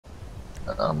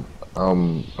Um,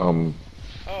 um,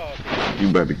 Oh, okay, okay. you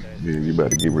about to, Okay. yeah, you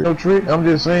about to get ready. No trick. I'm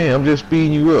just saying. I'm just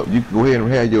speeding you up. You can go ahead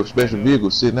and have your I special know. vehicle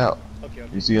sitting out. Okay,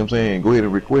 You okay. see what I'm saying? Go ahead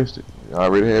and Yeah. request it. I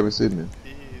already have it sitting there.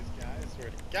 These guys, I swear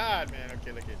to God, man.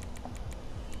 Okay, look at.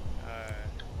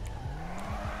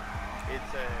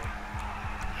 It's a.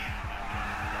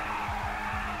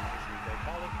 Let me see. They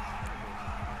call it.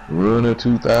 Runner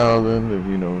 2000. If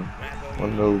you know, Rambo one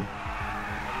of EDI. those.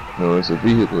 Let me look at No, this it's a guy.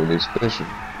 vehicle and it's special.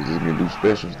 Cause it can do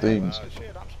special things. Oh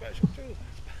shit, I'm special too.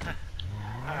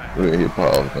 All right. Go ahead, hit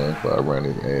pause, man. Before I run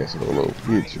his ass all over.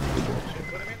 Hit you with Oh that. shit,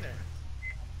 put him in there.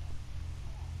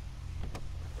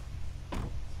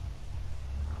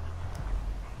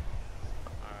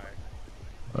 All right.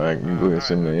 All right, you can go ahead and All right.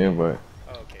 send me the Okay. invite.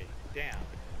 Okay. Damn.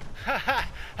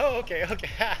 Oh, okay. Okay.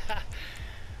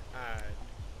 All right.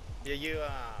 Yeah,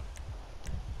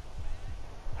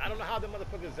 I don't know how the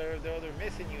motherfuckers they're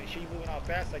missing you and she moving all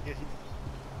fast like this.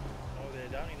 Oh, I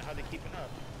don't even know how they're keeping up.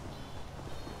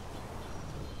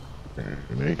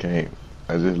 They can't.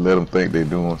 I just let them think they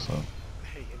doing something.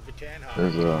 Hey, and pretend, huh?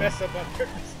 That's Mess up on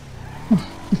purpose.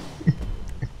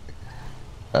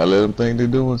 I let them think they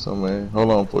doing something, man.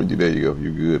 Hold on for you. There you go.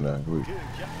 You good now. Go ahead.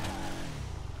 Good job.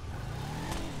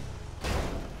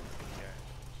 Okay.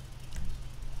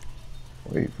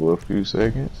 Wait for a few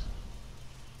seconds.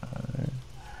 Alright.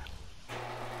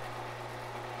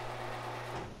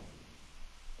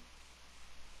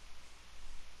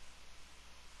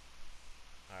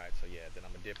 All right. So yeah, then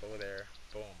I'm gonna dip over there.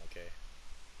 Boom. Okay.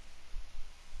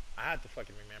 I have to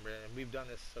fucking remember, and we've done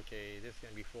this. Okay, this is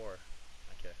gonna be four.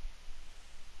 Okay.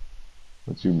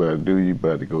 What you about to do? You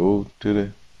about to go to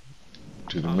the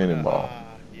I'm gonna mini mall.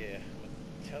 yeah, I'm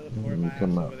gonna teleport my ass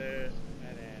Come over out. there,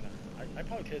 and then I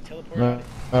probably could have teleported out.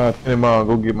 Nah, mini mall.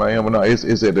 Go get my ammo. No, it's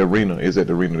at the arena. It's at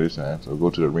the arena this time. So go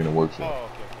to the arena workshop. Oh,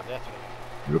 okay, okay, that's what I meant.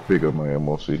 You'll pick up my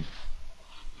ammo. See.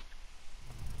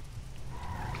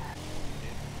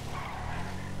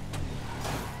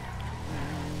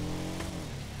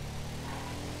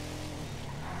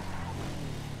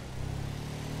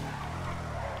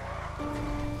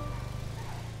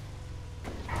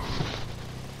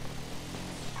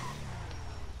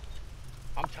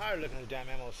 I'm tired of looking at the damn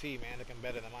MOC, man. Looking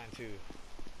better than mine too.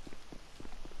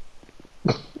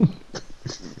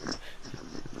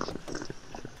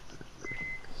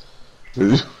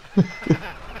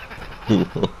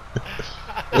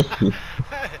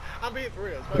 I'm being for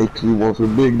real. It's fucking You want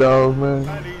some big dogs,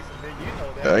 I man? need some big. You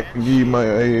know that, I man. can give you my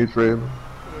Shit. AA trailer.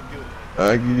 We'll do it, man.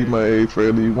 I give you Yeah. my A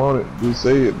trailer. You want it? Just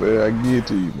say it, man. I give it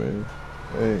to you, man.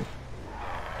 Hey,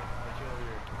 What you over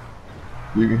here?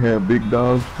 you can have big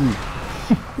dogs too.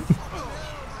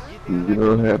 You think I You like them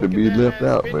don't have to motherfucking be damn left ass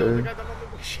out, spindles? I man. got the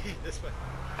motherfucking shit. This one.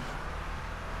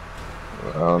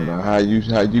 I don't Hey, know man. how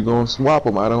you gonna swap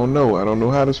them. I don't know. I don't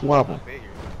know how to swap I them. figured.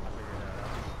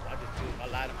 I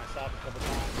lied to myself a couple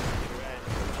times. And get it right.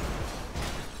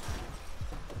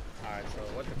 All right. So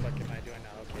what the fuck am I doing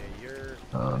now? Okay,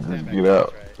 I'm gonna stand Just back get there.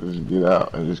 That's out. right. Just get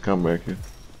out and just come back here.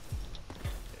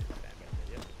 Okay, stand back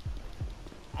there. Yep.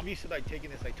 I'm used to like taking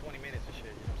this like 20 minutes and shit.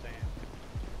 You know what I'm saying?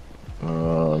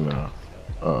 Oh no.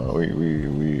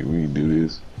 We do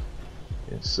this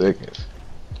in seconds.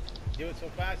 Do it so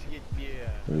fast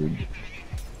We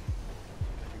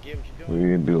forget what you're doing.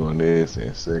 we doing this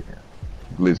in seconds.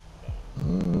 Glitch.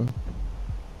 Mm-hmm.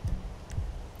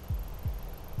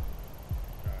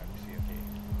 Alright, let me see. Okay.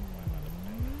 What am I looking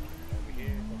at? Over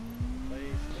here.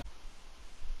 Place.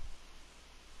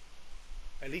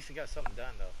 At least it got something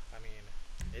done though. I mean,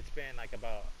 it's been like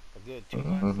about a good 2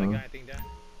 months. I Mm-hmm. got anything done?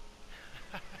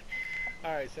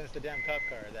 Alright, since the damn cop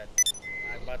car that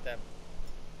I bought that.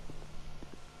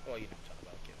 Oh, you know what I'm talking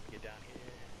about. Okay, let me get down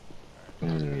here. Alright,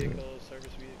 purchase Mm. vehicles,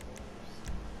 service vehicles,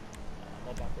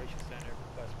 mobile operations center,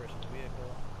 request personal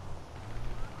vehicle,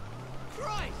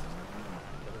 Christ!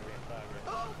 delivery in progress.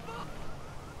 Oh, fuck!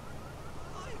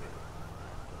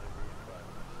 Delivery in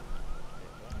progress. Okay,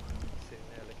 boom. Sitting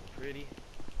there looking pretty.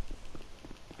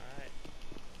 Alright.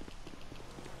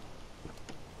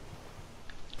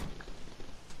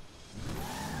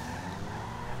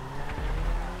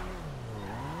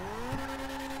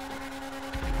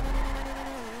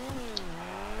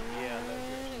 Yeah, I love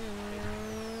yours.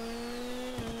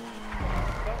 What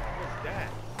the fuck was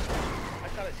that? I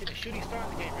thought I seen a shooting star in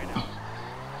the game right now.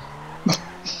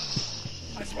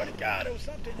 I swear to God, it was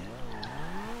something.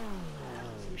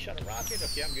 So we shot a rocket.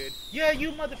 Okay, I'm good. Yeah,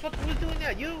 you motherfucker was doing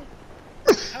that. You.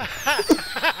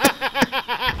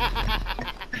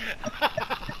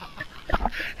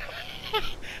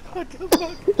 What the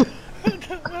fuck? What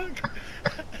the fuck?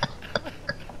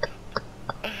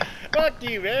 Fuck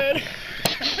you, man.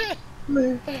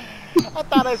 Man. I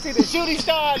thought I see the shooting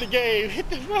star in the game. Hit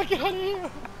the fuck out of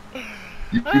here.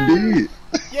 You did.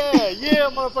 Yeah,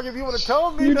 motherfucker. If you would have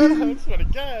told me You that, did. I swear to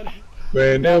God.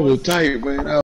 Man, that was tight, man.